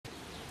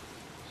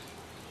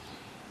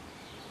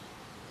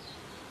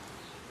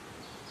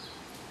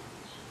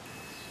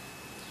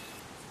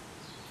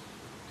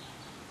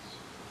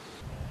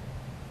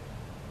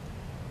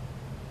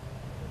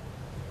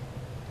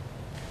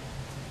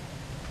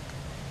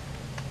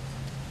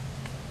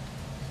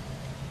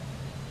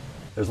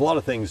There's a lot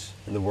of things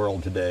in the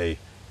world today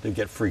to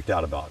get freaked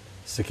out about.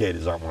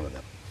 Cicadas aren't one of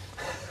them.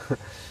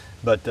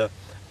 But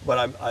what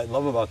I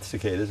love about the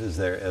cicadas is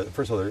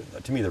first of all,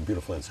 to me, they're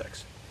beautiful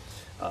insects.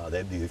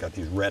 They've got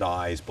these red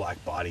eyes,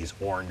 black bodies,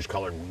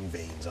 orange-colored wing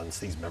veins on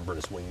these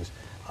membranous wings.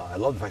 I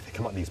love the fact they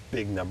come out in these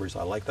big numbers.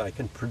 I like that I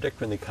can predict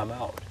when they come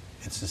out.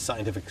 It's a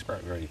scientific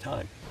experiment at any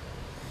time.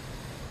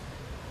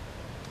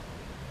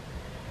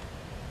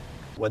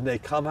 When they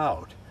come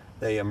out,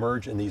 they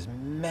emerge in these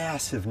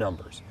massive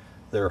numbers.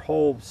 Their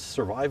whole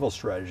survival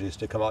strategy is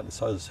to come out in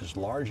such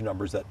large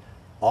numbers that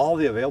all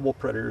the available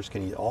predators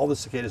can eat all the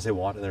cicadas they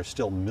want, and there's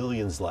still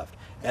millions left.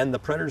 And the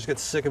predators get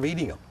sick of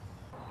eating them.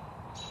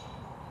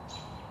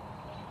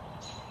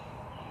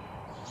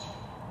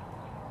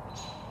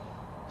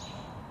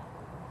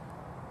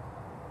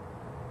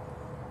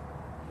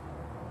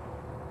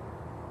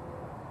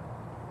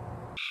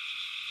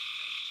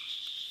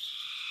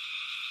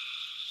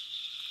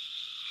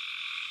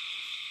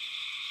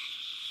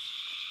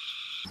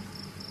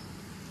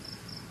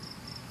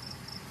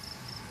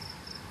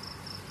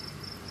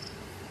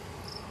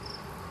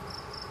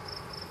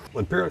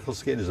 When periodical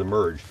cicadas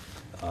emerge,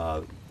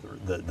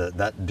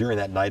 during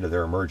that night of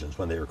their emergence,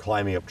 when they are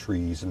climbing up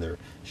trees and they're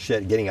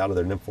getting out of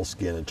their nymphal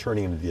skin and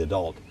turning into the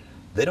adult,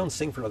 they don't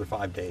sing for another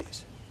 5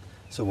 days.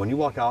 So when you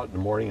walk out in the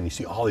morning and you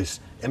see all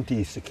these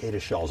empty cicada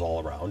shells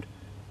all around,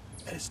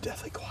 and it's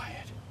deathly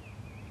quiet.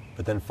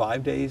 But then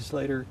 5 days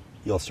later,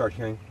 you'll start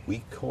hearing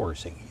weak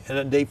chorusing, and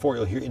on day 4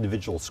 you'll hear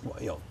individual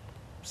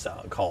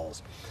sound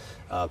calls.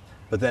 But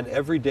then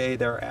every day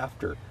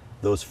thereafter,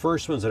 those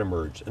first ones that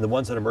emerge, and the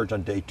ones that emerge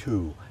on day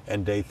 2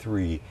 and day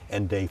 3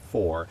 and day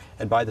 4,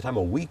 and by the time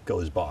a week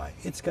goes by,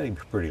 it's going to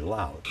be pretty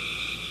loud.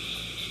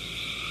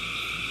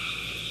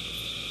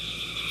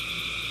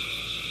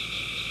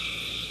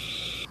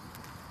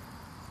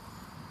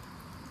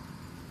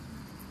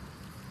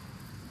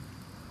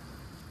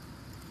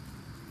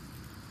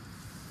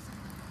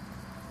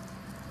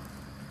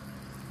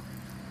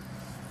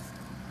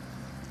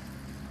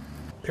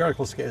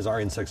 Periodical cicadas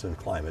are insects in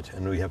climate,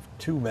 and we have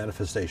 2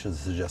 manifestations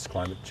that suggest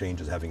climate change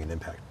is having an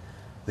impact.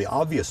 The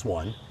obvious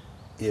one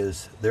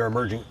is they're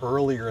emerging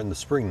earlier in the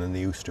spring than they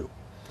used to.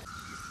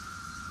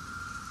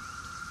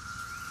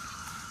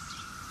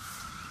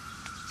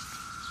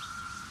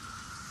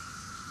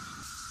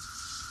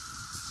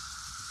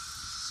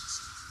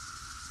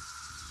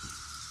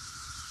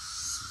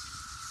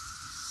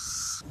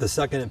 The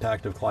second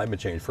impact of climate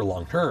change for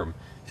long term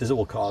is it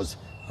will cause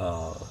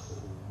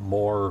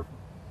more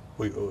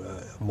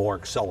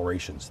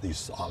accelerations,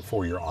 these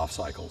 4-year off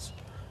cycles,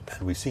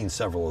 and we've seen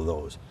several of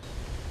those.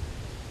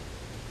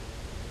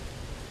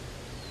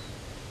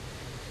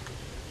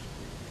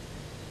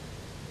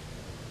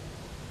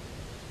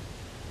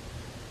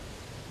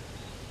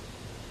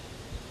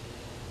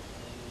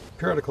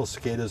 Periodical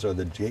cicadas are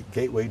the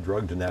gateway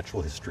drug to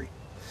natural history.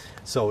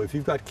 So if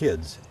you've got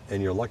kids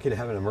and you're lucky to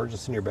have an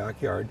emergency in your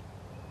backyard,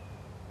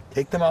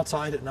 take them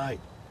outside at night.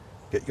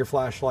 Get your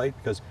flashlight,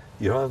 because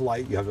you don't have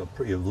light, you have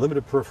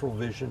limited peripheral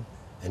vision,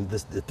 and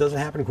it doesn't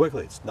happen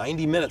quickly. It's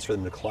 90 minutes for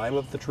them to climb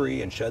up the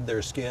tree and shed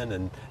their skin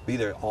and be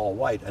there all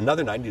white,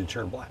 another 90 to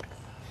turn black.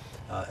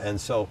 And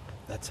so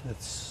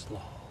it's slow,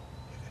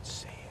 you could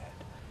see.